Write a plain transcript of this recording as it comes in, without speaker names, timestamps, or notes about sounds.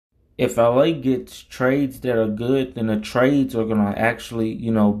if LA gets trades that are good, then the trades are going to actually,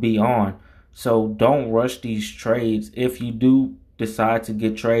 be on. So don't rush these trades. If you do decide to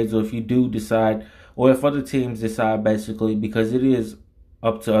get trades, or if you do decide, or if other teams decide, basically, because it is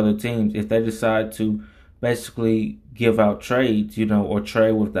up to other teams, if they decide to basically give out trades, or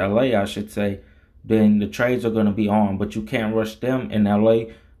trade with LA, I should say, then the trades are going to be on. But you can't rush them in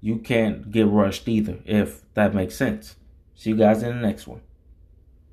LA. You can't get rushed either, if that makes sense. See you guys in the next one.